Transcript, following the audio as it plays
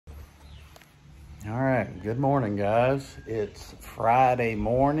All right, good morning, guys. It's Friday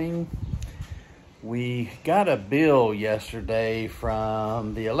morning. We got a bill yesterday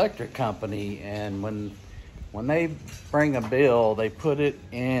from the electric company, and when they bring a bill, they put it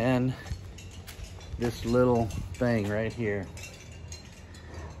in this little thing right here.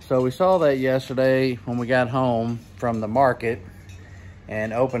 So we saw that yesterday when we got home from the market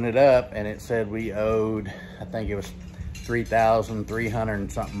and opened it up, and it said we owed, I think it was 3,300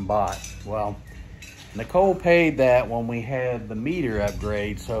 and something baht. Well, Niccole paid that when we had the meter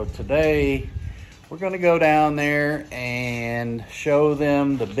upgrade. So today we're gonna go down there and show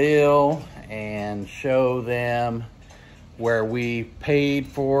them the bill and show them where we paid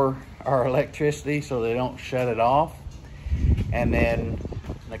for our electricity so they don't shut it off. And then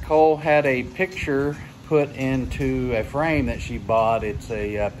Niccole had a picture put into a frame that she bought. It's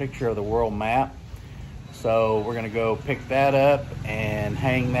a picture of the world map. So we're gonna go pick that up and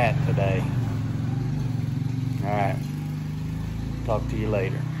hang that today. All right, talk to you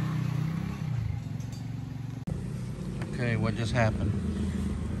later. Okay, what just happened?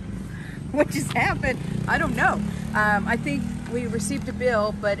 What just happened? I don't know. I think we received a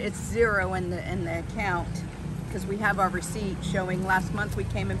bill, but it's zero in the account because we have our receipt showing last month we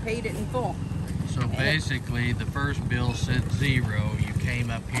came and paid it in full. So basically, the first bill said zero. You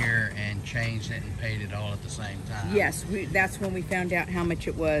came up here and changed it and paid it all at the same time. Yes, that's when we found out how much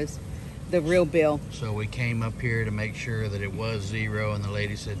it was, the real bill. So we came up here to make sure that it was zero, and the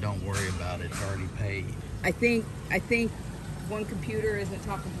lady said, "Don't worry about it. It's already paid." I think one computer isn't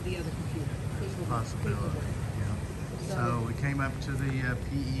talking to the other computer. Possibility. Yeah. So we came up to the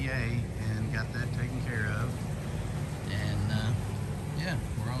PEA and got that taken care of, and yeah,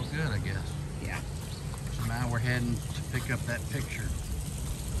 we're all good, I guess. Yeah. So now we're heading to pick up that picture.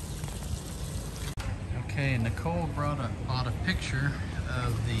 Okay, Niccole bought a picture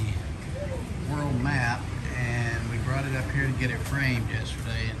of the world map, and we brought it up here to get it framed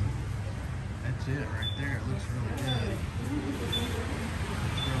yesterday, and that's it right there. It looks really good.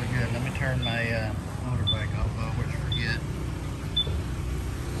 It's really good. Let me turn my motorbike off, I always forget.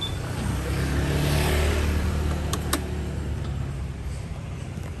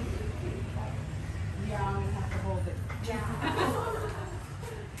 Yeah, I'm gonna have to hold it. Yeah.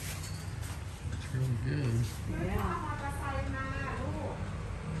 It's really good. Yeah.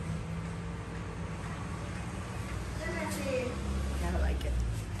 I like it.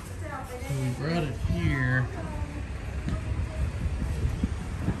 So we brought it here. I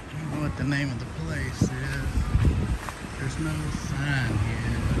don't know what the name of the place is. There's no sign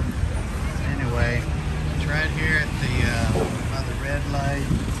here. Anyway, it's right here at the by the red light,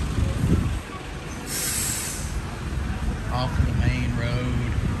 off of the main road.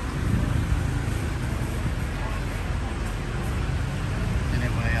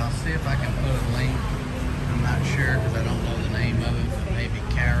 Anyway, I'll see if I can put a link. I'm not sure because I don't know the name of it, but maybe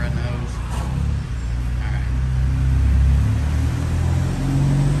Kara knows. All right.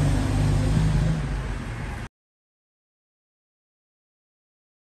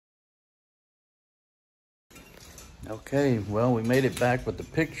 Okay, well, we made it back with the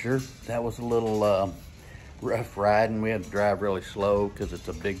picture. That was a little rough riding. We had to drive really slow because it's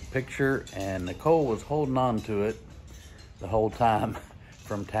a big picture, and Niccole was holding on to it the whole time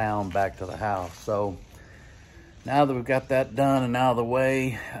from town back to the house. So now that we've got that done and out of the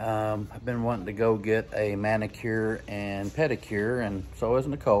way, I've been wanting to go get a manicure and pedicure, and so is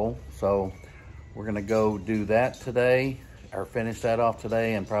Niccole. So we're gonna go do that today, or finish that off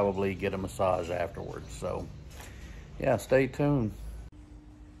today, and probably get a massage afterwards. So yeah, stay tuned.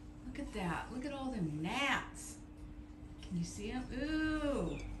 Look at that. Look at all them gnats. Can you see them?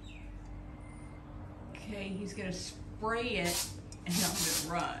 Ooh. Okay, he's gonna spray it and I'm gonna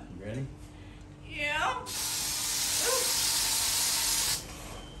run. You ready? Yeah. Ooh.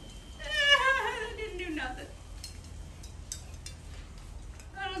 That didn't do nothing.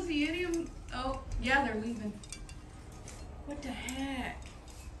 I don't see any of them. Oh, yeah, they're leaving. What the heck?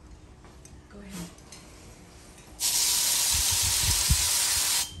 Go ahead.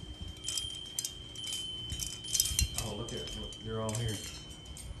 Oh, look, you're all here.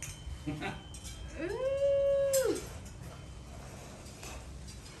 Ooh.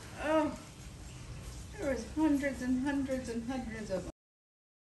 Oh, there was hundreds and hundreds and hundreds of them.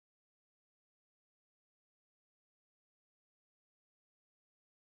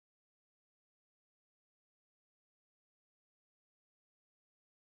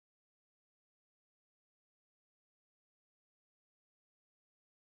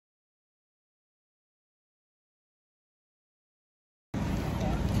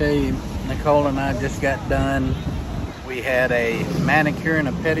 Okay, Niccole and I just got done. We had a manicure and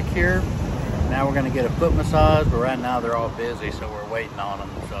a pedicure. Now we're gonna get a foot massage, but right now they're all busy, so we're waiting on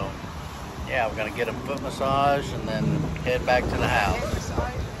them. So yeah, we're gonna get a foot massage and then head back to the house.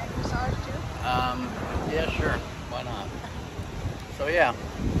 Head massage too? Yeah, sure. Why not? So yeah,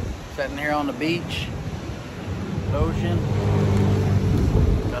 sitting here on the beach, ocean.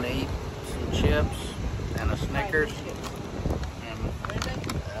 Gonna eat some chips and a Snickers. And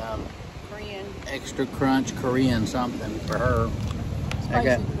Korean. extra crunch Korean something for her.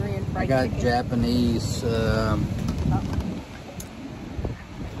 Spicy Korean fried I got chicken. Japanese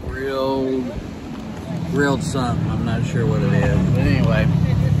grilled something. I'm not sure what it is. But anyway,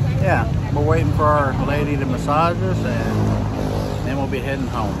 yeah, we're waiting for our lady to massage us and then we'll be heading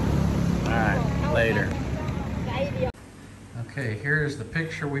home. All right, later. Okay, here's the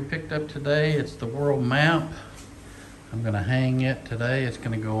picture we picked up today. It's the world map. I'm gonna hang it today. It's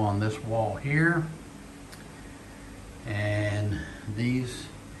gonna go on this wall here. And these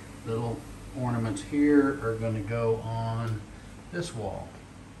little ornaments here are gonna go on this wall.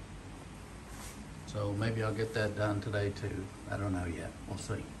 So maybe I'll get that done today too. I don't know yet, we'll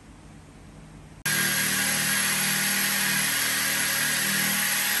see.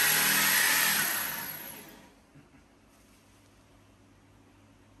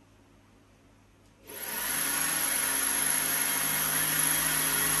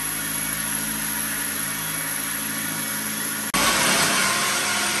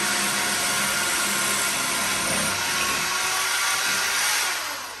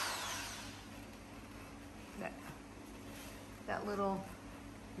 That little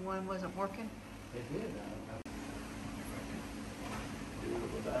one wasn't working? It did. Do it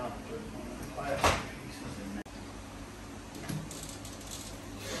without putting one of the plastic pieces in there.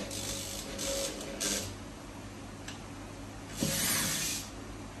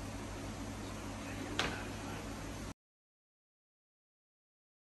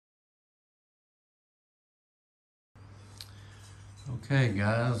 Okay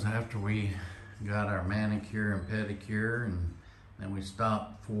guys, after we got our manicure and pedicure and then we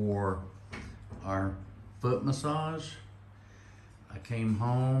stopped for our foot massage, I came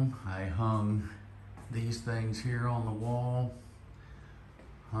home, I hung these things here on the wall,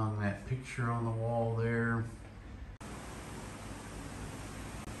 hung that picture on the wall there.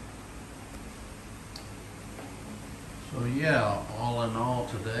 So yeah, all in all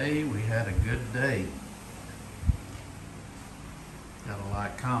today we had a good day. Got a lot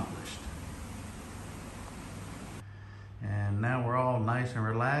accomplished. And now we're all nice and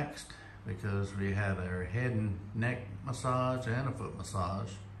relaxed because we had our head and neck massage and a foot massage.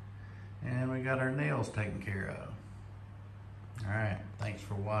 And we got our nails taken care of. All right, thanks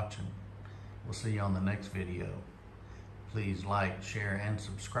for watching. We'll see you on the next video. Please like, share, and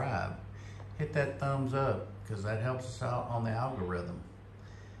subscribe. Hit that thumbs up because that helps us out on the algorithm.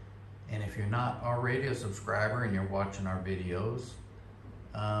 And if you're not already a subscriber and you're watching our videos,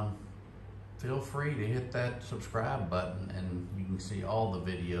 feel free to hit that subscribe button and you can see all the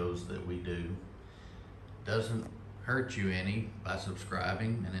videos that we do. Doesn't hurt you any by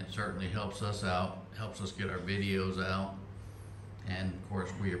subscribing, and it certainly helps us out, helps us get our videos out. And of course,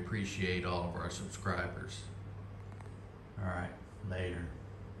 we appreciate all of our subscribers. All right, later.